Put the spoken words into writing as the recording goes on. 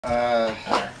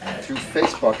Through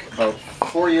Facebook about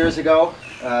 4 years ago,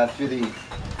 through the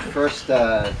first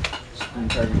spoon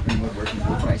carving woodworking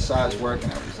group, and I saw his work,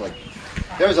 and I was like,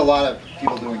 there was a lot of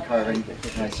people doing carving,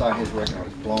 and I saw his work, and I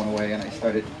was blown away, and I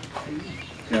started,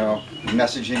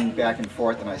 messaging back and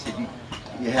forth, and I said,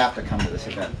 you have to come to this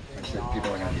event. I said, people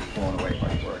are going to be blown away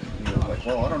by your work. And he was like,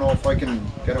 well, I don't know if I can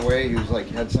get away. He was like,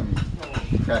 he had some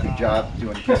crappy job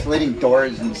doing insulating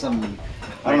doors and some,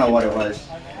 I don't know what it was.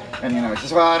 And he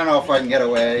says, well, I don't know if I can get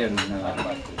away. And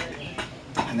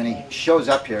then he shows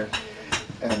up here,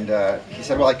 and he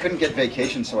said, well, I couldn't get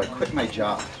vacation, so I quit my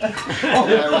job. And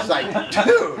I was like,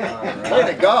 dude, way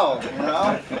to go,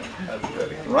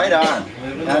 right on.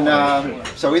 And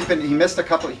so he missed a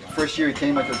couple. First year he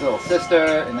came with his little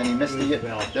sister, and then he missed the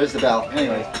year. There's the bell.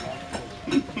 Anyway,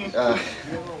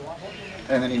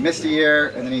 and then he missed a year,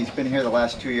 and then he's been here the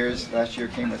last 2 years. Last year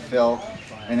came with Phil,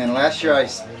 and then last year I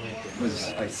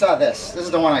saw this. This is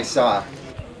the one I saw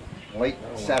late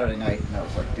Saturday night, and I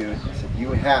was like, dude, I said,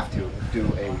 you have to do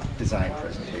a design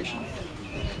presentation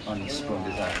on spoon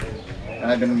design.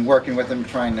 And I've been working with him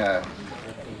trying to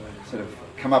sort of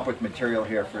come up with material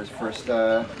here for his first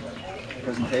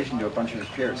presentation to a bunch of his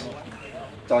peers.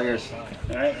 It's all yours.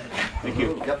 All right. Thank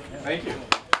you. Yep. Thank you.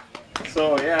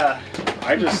 So yeah,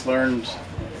 I just learned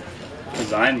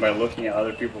design by looking at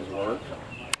other people's work,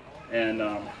 and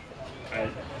I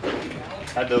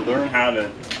had to learn how to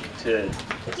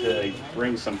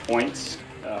bring some points,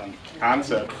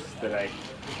 concepts that I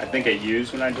think I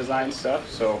use when I design stuff.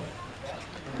 So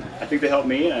I think they help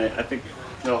me, and I think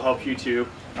they'll help you too.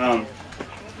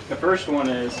 The first one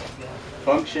is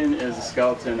function is the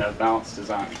skeleton of balanced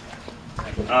design.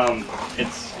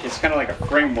 It's kind of like a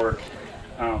framework.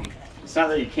 It's not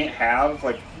that you can't have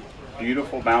like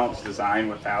beautiful balanced design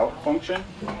without function,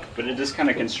 but it just kind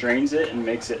of constrains it and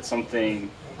makes it something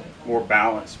more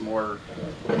balanced, more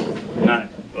not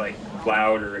like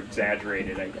loud or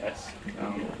exaggerated, I guess.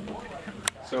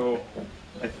 So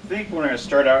I think what we're going to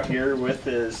start out here with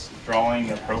is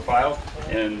drawing a profile,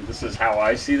 and this is how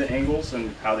I see the angles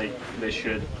and how they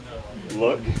should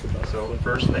look. So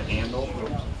first the handle.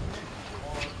 Oops.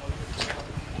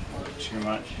 Too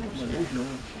much.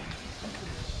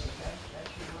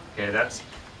 Okay,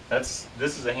 this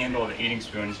is a handle of an eating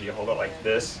spoon, so you hold it like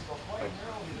this,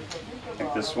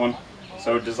 like this one.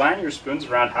 So design your spoons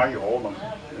around how you hold them.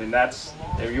 I mean, that's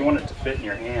if you want it to fit in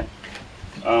your hand.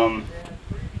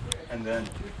 And then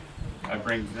I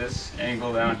bring this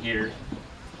angle down here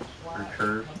for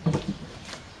curve,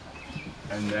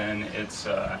 and then it's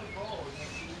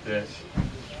this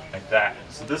like that.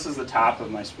 So this is the top of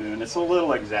my spoon. It's a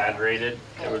little exaggerated.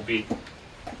 It would be.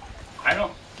 I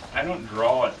don't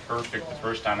draw it perfect the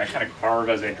first time. I kind of carve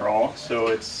as I draw, so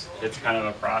it's kind of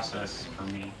a process for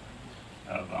me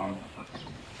of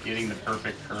getting the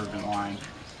perfect curve and line.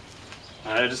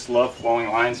 I just love flowing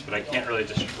lines, but I can't really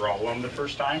just draw them the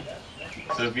first time.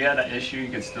 So if you had that issue, you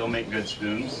can still make good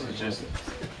spoons. It's just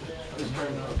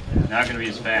not going to be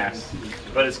as fast.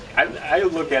 But I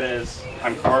look at it as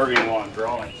I'm carving while I'm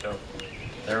drawing. So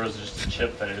there was just a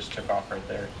chip that I just took off right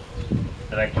there.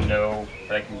 That I can know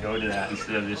that I can go to that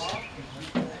instead of just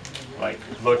like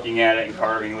looking at it and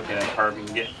carving,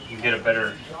 get a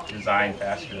better design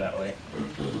faster that way.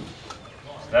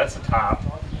 So that's the top,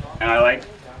 and I like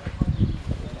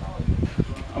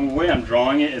the way I'm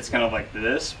drawing it. It's kind of like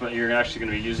this, but you're actually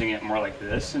going to be using it more like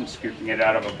this and scooping it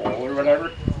out of a bowl or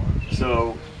whatever.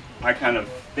 So I kind of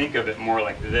think of it more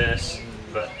like this,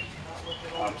 but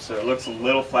so it looks a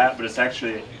little flat, but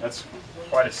that's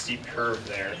quite a steep curve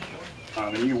there.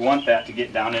 And you want that to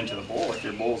get down into the bowl. If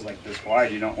your bowl's like this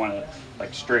wide, you don't want to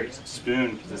like straight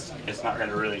spoon, because it's not going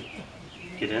to really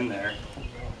get in there.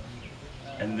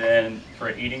 And then for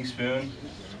an eating spoon,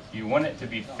 you want it to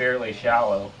be fairly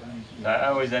shallow. I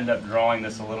always end up drawing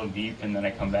this a little deep, and then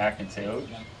I come back and say,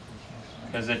 oops.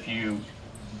 Because if you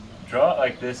draw it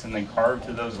like this and then carve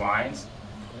to those lines,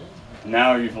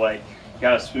 now you've like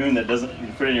got a spoon that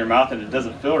you put it in your mouth and it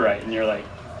doesn't feel right, and you're like,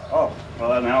 oh,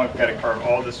 well now I've got to carve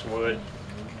all this wood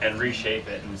and reshape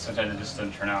it, and sometimes it just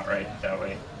doesn't turn out right that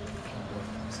way.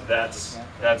 So that's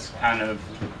kind of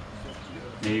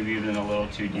maybe even a little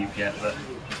too deep yet, but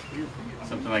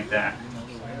something like that.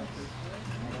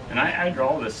 And I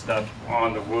draw this stuff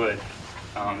on the wood.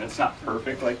 It's not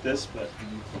perfect like this, but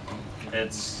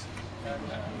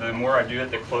the more I do it,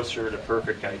 the closer to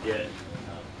perfect I get.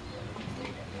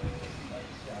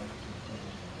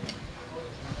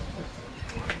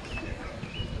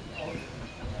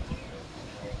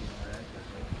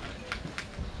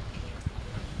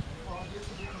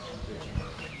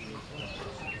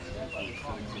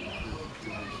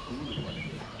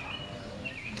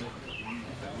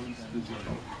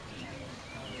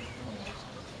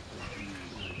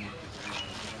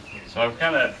 So I'm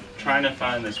kind of trying to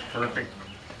find this perfect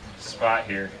spot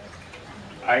here.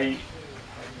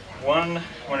 When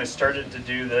I started to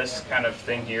do this kind of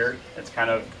thing here, it's kind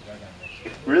of,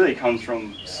 it really comes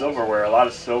from silverware. A lot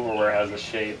of silverware has a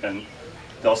shape, and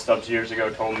Del Stubbs years ago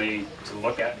told me to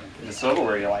look at the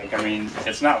silverware you like. I mean,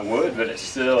 it's not wood, but it's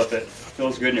still, if it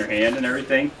feels good in your hand and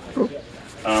everything,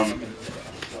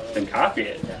 then copy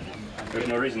it. There's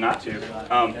no reason not to.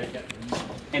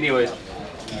 Anyways,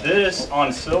 this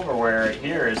on silverware right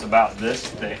here is about this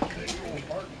thick.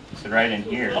 So right in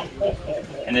here.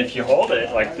 And if you hold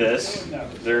it like this,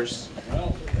 there's,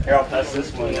 here I'll pass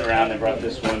this one around. I brought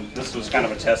this one. This was kind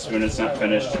of a test spoon. It's not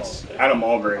finished. It's out of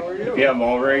Mulberry. If you have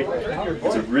Mulberry,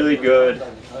 it's a really good,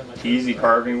 easy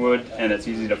carving wood, and it's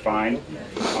easy to find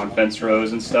on fence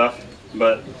rows and stuff.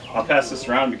 But I'll pass this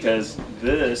around because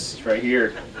this right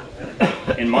here,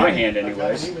 in my hand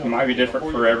anyways, it might be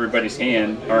different for everybody's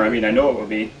hand, or I mean I know it will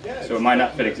be, so it might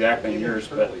not fit exactly in yours,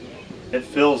 but it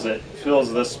fills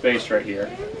this space right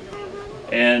here.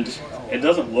 And it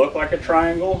doesn't look like a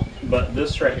triangle, but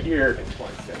this right here,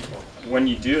 when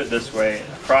you do it this way,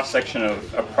 a cross section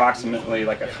of approximately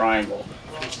like a triangle.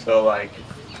 So like,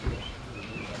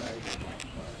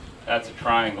 that's a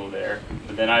triangle there,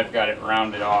 but then I've got it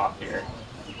rounded off here,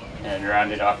 and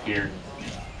rounded off here,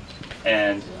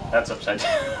 and that's upside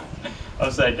down,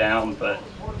 upside down, but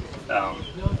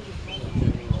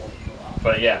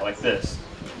yeah, like this.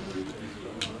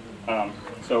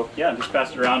 So yeah, just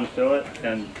pass it around and fill it,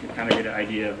 and you kind of get an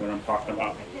idea of what I'm talking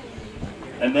about.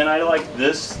 And then I like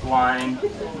this line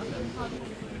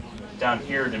down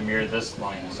here to mirror this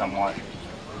line somewhat.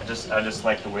 I just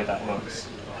like the way that looks.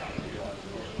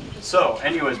 So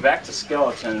anyways, back to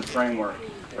skeleton and framework.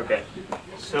 Okay,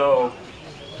 so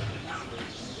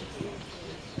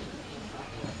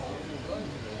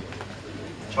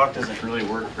chalk doesn't really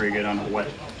work very good on a wet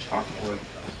chalkboard.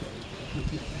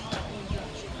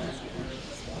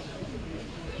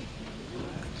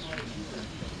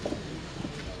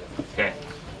 Okay,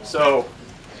 so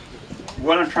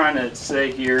what I'm trying to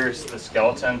say here is the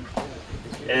skeleton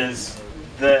is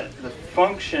that the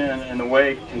function and the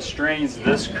way it constrains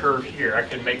this curve here. I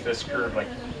could make this curve like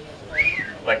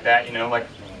that,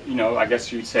 I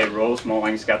guess you'd say rose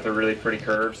molding's got the really pretty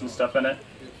curves and stuff in it.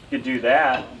 You could do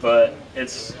that, but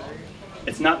it's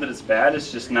not that it's bad,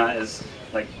 it's just not as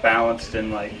like balanced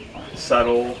and like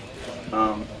subtle.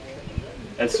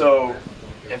 And so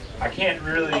if I can't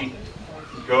really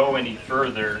go any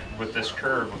further with this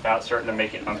curve without starting to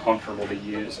make it uncomfortable to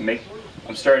use.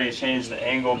 I'm starting to change the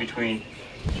angle between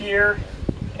here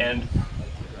and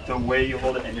the way you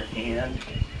hold it in your hand,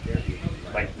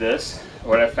 like this.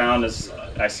 What I found is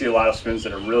I see a lot of spoons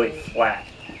that are really flat,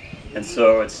 and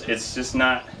so it's just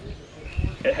not.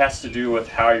 It has to do with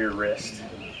how your wrist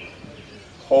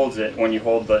holds it when you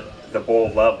hold the bowl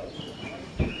level.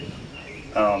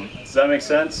 Does that make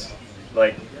sense?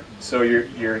 Like, so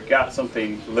you're got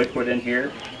something liquid in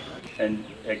here, and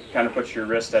it kind of puts your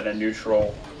wrist at a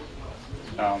neutral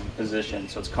position,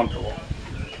 so it's comfortable.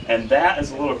 And that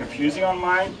is a little confusing on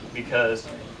mine because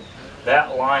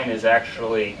that line is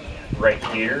actually right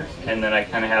here, and then I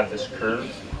kind of have this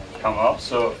curve come up,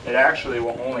 so it actually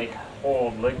will only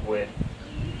hold liquid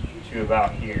to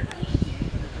about here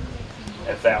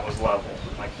if that was level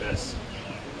like this.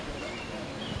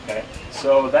 Okay,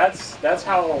 so that's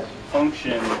how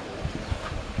function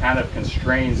kind of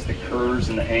constrains the curves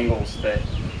and the angles that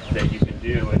you can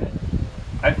do, and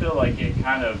I feel like it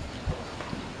kind of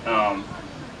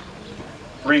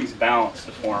brings balance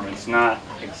to form. It's not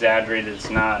exaggerated, it's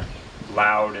not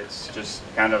loud, it's just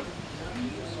kind of,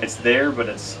 it's there, but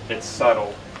it's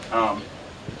subtle.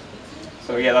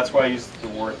 So yeah, that's why I use the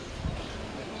word.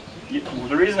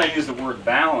 The reason I use the word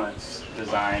balance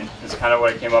design is kind of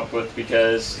what I came up with,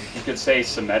 because you could say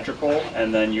symmetrical,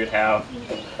 and then you'd have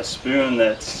a spoon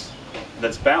that's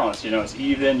balanced. It's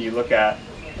even. You look at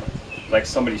like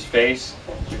somebody's face.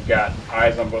 You've got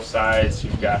eyes on both sides.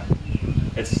 You've got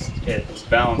it's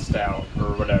balanced out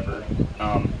or whatever.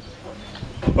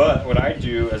 But what I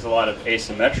do is a lot of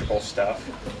asymmetrical stuff.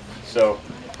 So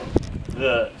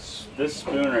this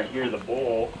spoon right here, the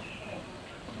bowl.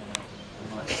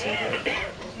 Let's see here.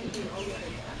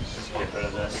 Just get rid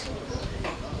of this.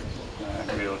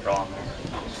 Maybe it'll draw on there.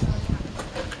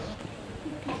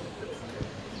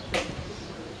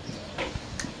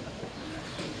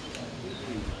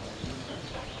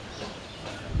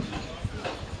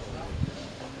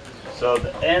 So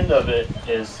the end of it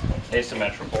is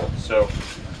asymmetrical. So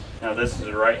now this is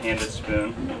a right-handed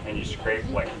spoon, and you scrape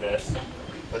like this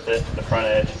with it, the front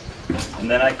edge, and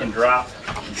then I can drop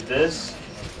this,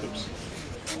 oops,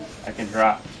 I can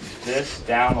drop this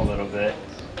down a little bit.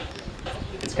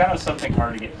 It's kind of something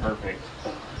hard to get perfect.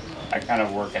 I kind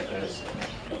of work at this.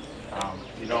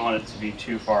 You don't want it to be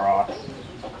too far off,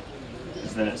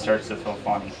 because then it starts to feel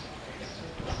funny.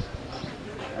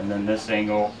 And then this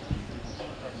angle.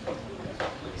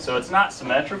 So it's not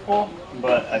symmetrical,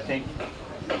 but I think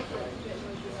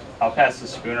I'll pass the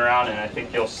spoon around and I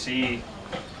think you'll see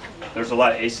there's a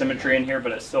lot of asymmetry in here,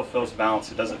 but it still feels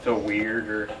balanced. It doesn't feel weird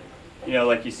or, you know,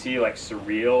 like you see like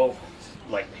surreal,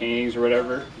 like paintings or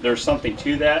whatever. There's something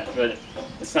to that, but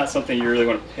it's not something you really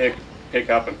want to pick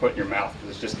up and put in your mouth, because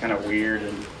it's just kind of weird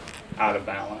and out of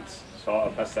balance. So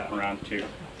I'll pass that around too.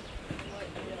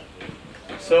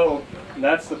 So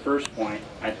that's the first point.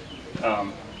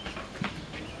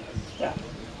 Yeah.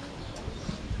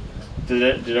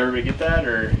 Did everybody get that,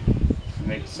 or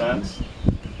make sense?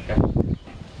 Okay.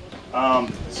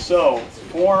 So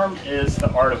form is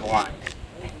the art of line.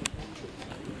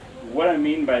 What I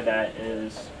mean by that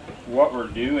is what we're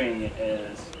doing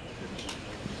is,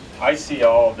 I see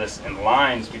all of this in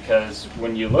lines, because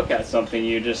when you look at something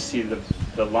you just see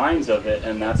the lines of it,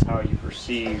 and that's how you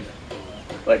perceive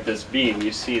like this beam.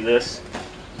 You see this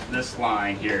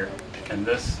line here and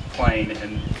this plane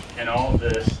and all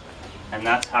this, and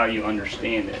that's how you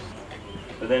understand it.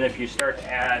 But then if you start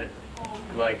to add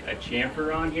like a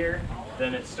chamfer on here,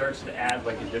 then it starts to add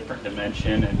like a different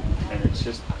dimension, and it's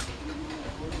just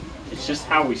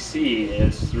how we see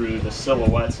is through the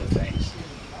silhouettes of things.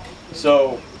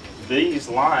 So these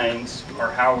lines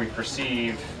are how we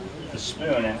perceive the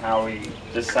spoon and how we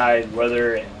decide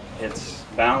whether it's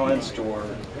balanced or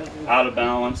out of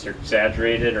balance or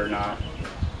exaggerated or not.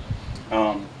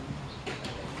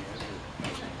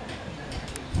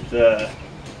 The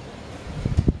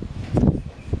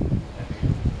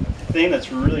thing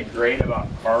that's really great about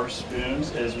carved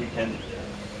spoons is we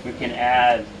can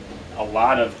add a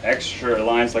lot of extra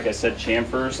lines, like I said,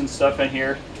 chamfers and stuff in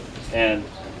here, and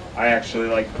I actually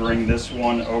like bring this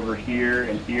one over here,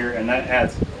 and that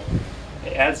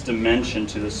adds dimension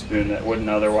to the spoon that wouldn't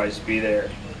otherwise be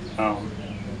there.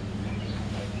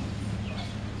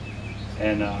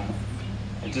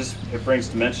 It brings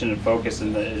dimension and focus,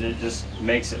 and it just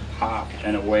makes it pop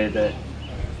in a way that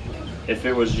if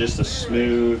it was just a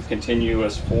smooth,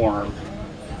 continuous form,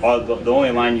 the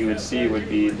only line you would see would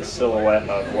be the silhouette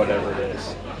of whatever it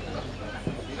is.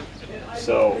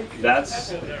 So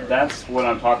that's what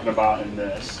I'm talking about in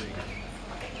this.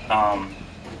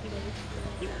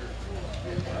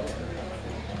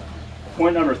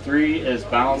 Point number 3 is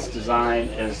balanced design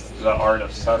is the art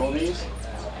of subtleties.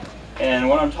 And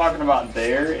what I'm talking about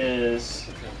there is,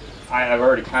 I've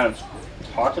already kind of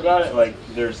talked about it, like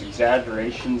there's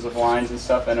exaggerations of lines and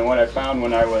stuff, and what I found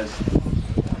when I was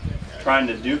trying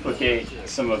to duplicate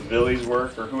some of Billy's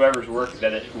work or whoever's work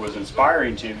that it was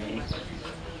inspiring to me,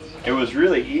 it was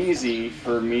really easy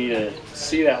for me to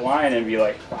see that line and be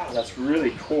like, wow, that's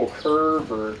really cool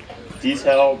curve or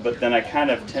detail, but then I kind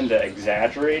of tended to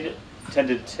exaggerate it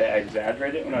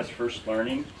when I was first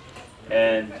learning,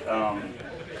 and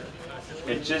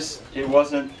it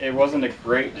wasn't a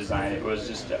great design. It was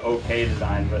just an okay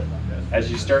design. But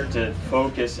as you start to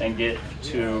focus and get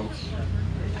to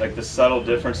like the subtle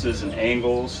differences in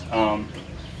angles,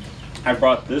 I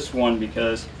brought this one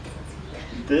because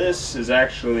this is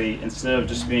actually, instead of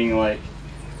just being like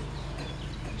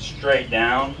straight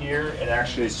down here, it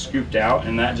actually is scooped out,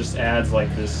 and that just adds like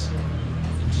this,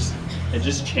 it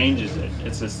just changes it.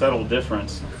 It's a subtle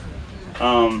difference.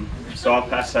 So I'll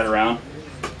pass that around.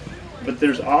 But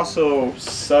there's also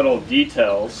subtle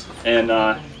details, and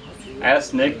I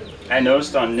asked Nick, I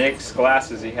noticed on Nick's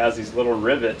glasses he has these little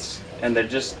rivets, and they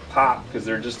just pop because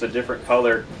they're just a different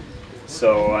color.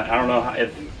 So I don't know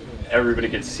if everybody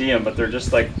could see them, but they're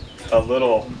just like a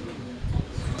little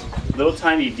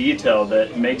tiny detail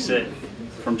that makes it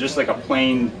from just like a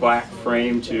plain black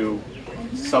frame to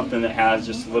something that has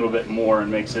just a little bit more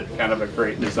and makes it kind of a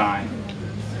great design.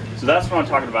 So that's what I'm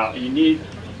talking about. You need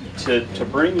to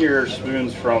bring your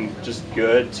spoons from just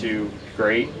good to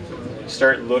great.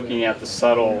 Start looking at the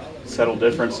subtle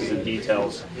differences in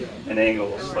details and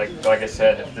angles. Like I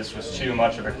said, if this was too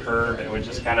much of a curve, it would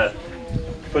just kind of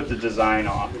put the design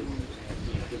off.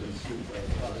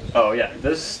 Oh yeah,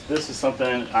 this is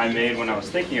something I made when I was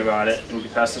thinking about it, and we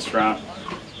can pass this around.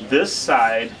 This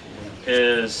side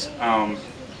is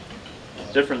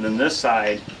different than this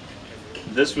side.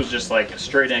 This was just like a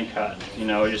straight in cut, you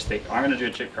know, you just think, I'm going to do a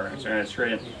chick carving, so I'm going to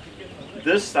straight in.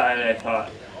 This side I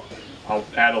thought, I'll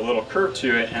add a little curve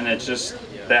to it, and it's just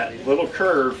that little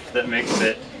curve that makes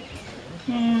it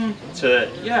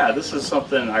yeah, this is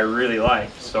something I really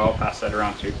like, so I'll pass that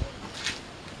around too.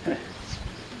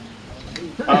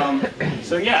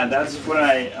 So yeah, that's what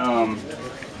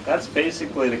that's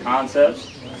basically the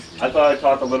concepts. I thought I'd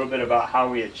talk a little bit about how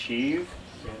we achieve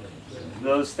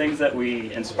those things that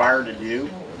we inspire to do.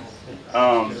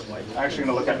 I'm actually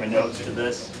going to look at my notes for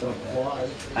this.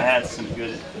 I had a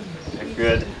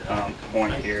good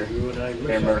point here. I can't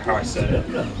remember how I said it.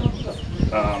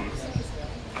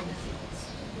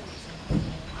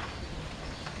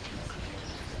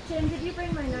 Tim, did you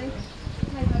bring my knife?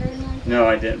 My butter knife? No,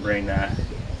 I didn't bring that.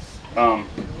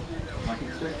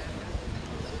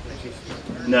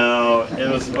 No, it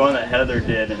was the one that Heather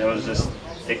did, and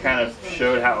it kind of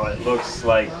showed how it looks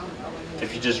like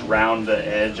if you just round the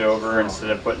edge over instead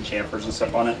of putting chamfers and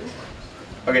stuff on it.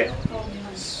 Okay,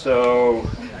 so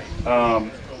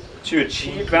to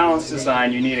achieve balanced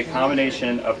design, you need a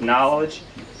combination of knowledge,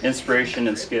 inspiration,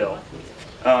 and skill.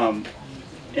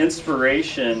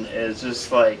 Inspiration is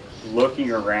just like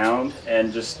looking around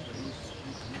and just,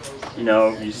 you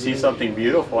know, you see something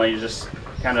beautiful and you just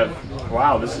kind of,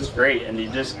 wow, this is great. And you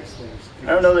just, I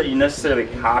don't know that you necessarily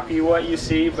copy what you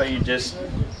see, but it just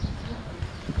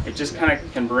kind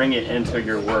of can bring it into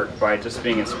your work by just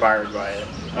being inspired by it.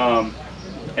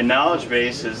 And knowledge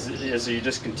base is you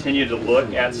just continue to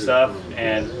look at stuff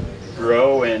and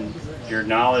grow in your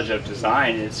knowledge of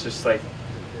design. It's just like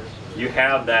you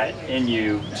have that in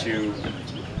you to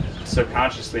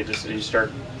subconsciously you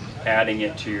start adding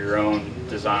it to your own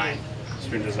design,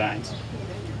 spoon designs.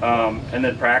 And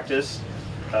then practice,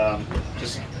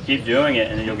 just keep doing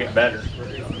it and then you'll get better.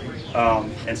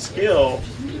 And skill,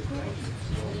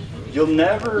 you'll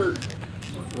never,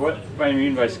 what I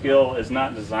mean by skill is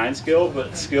not design skill,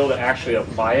 but skill to actually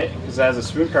apply it. Because as a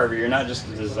spoon carver, you're not just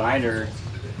a designer,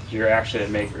 you're actually a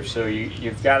maker. So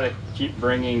you've got to keep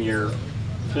bringing your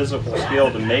physical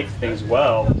skill to make things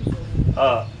well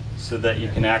up so that you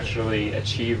can actually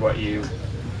achieve what you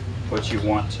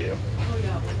want to.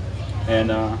 And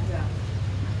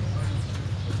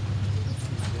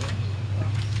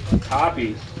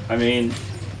copy, I mean,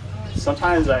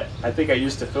 sometimes I think I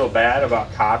used to feel bad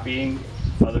about copying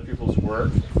other people's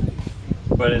work,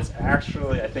 but it's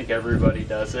actually, I think everybody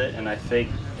does it, and I think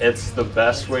it's the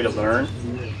best way to learn,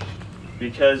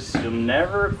 because you'll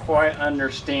never quite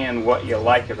understand what you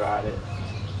like about it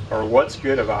or what's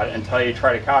good about it until you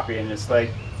try to copy it. And it's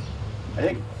like, I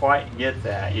didn't quite get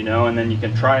that, you know, and then you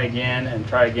can try again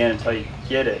until you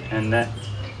get it. And that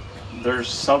there's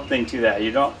something to that.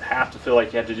 You don't have to feel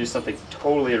like you have to do something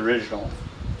totally original.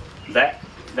 That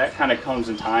kind of comes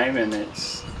in time, and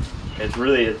it's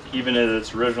really, even if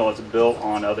it's original, it's built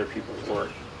on other people's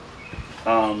work.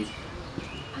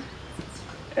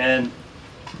 And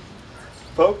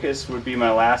focus would be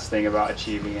my last thing about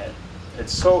achieving it.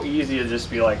 It's so easy to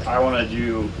just be like, I want to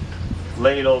do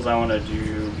ladles, I want to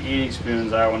do eating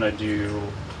spoons, I want to do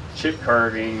chip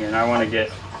carving, and I want to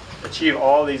achieve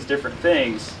all these different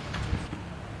things.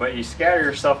 But you scatter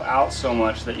yourself out so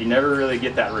much that you never really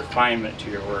get that refinement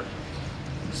to your work.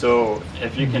 So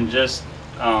if you can just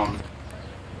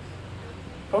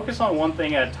focus on one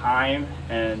thing at a time,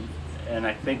 and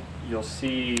I think you'll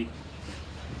see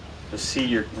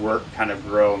your work kind of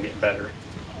grow and get better.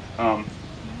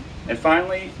 And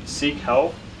finally, seek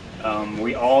help.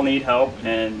 We all need help,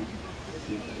 and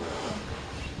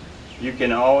you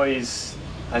can always,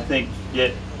 I think,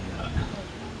 get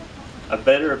a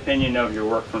better opinion of your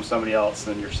work from somebody else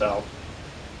than yourself,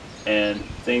 and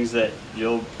things that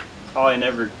you'll probably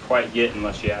never quite get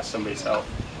unless you ask somebody's help.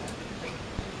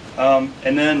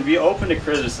 And then be open to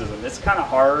criticism. It's kind of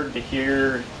hard to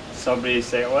hear somebody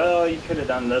say, well, you could have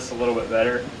done this a little bit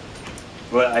better.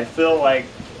 But I feel like,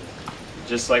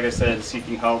 just like I said,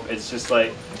 seeking help, it's just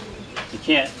like,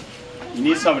 you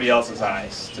need somebody else's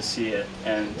eyes to see it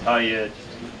and tell you,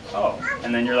 oh,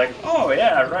 and then you're like, oh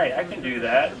yeah, right, I can do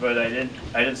that, but I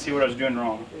didn't see what I was doing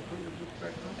wrong.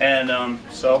 And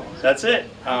so that's it.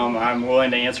 I'm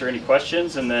willing to answer any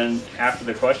questions, and then after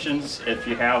the questions, if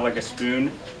you have like a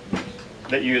spoon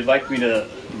that you would like me to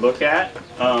look at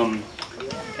and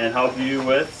help you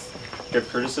with, give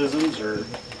criticisms or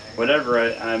whatever,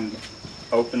 I'm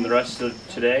open the rest of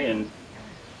today and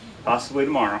possibly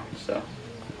tomorrow. So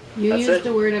you that's used it.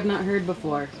 a word I've not heard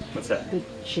before. What's that? The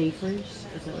chafers?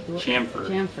 Is that what the word? Chamfer.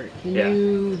 Chamfer. Can Yeah.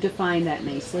 you define that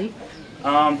nicely?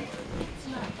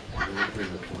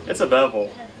 It's a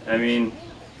bevel. I mean,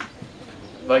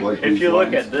 like if you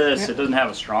look at this, it doesn't have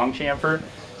a strong chamfer,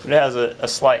 but it has a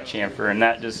slight chamfer, and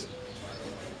that just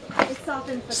It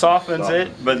softens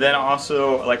it. But then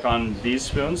also, like on these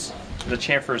spoons, the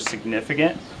chamfer is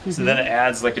significant, so then it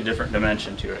adds like a different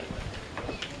dimension to it.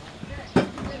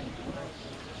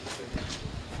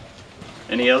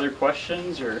 Any other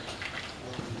questions or?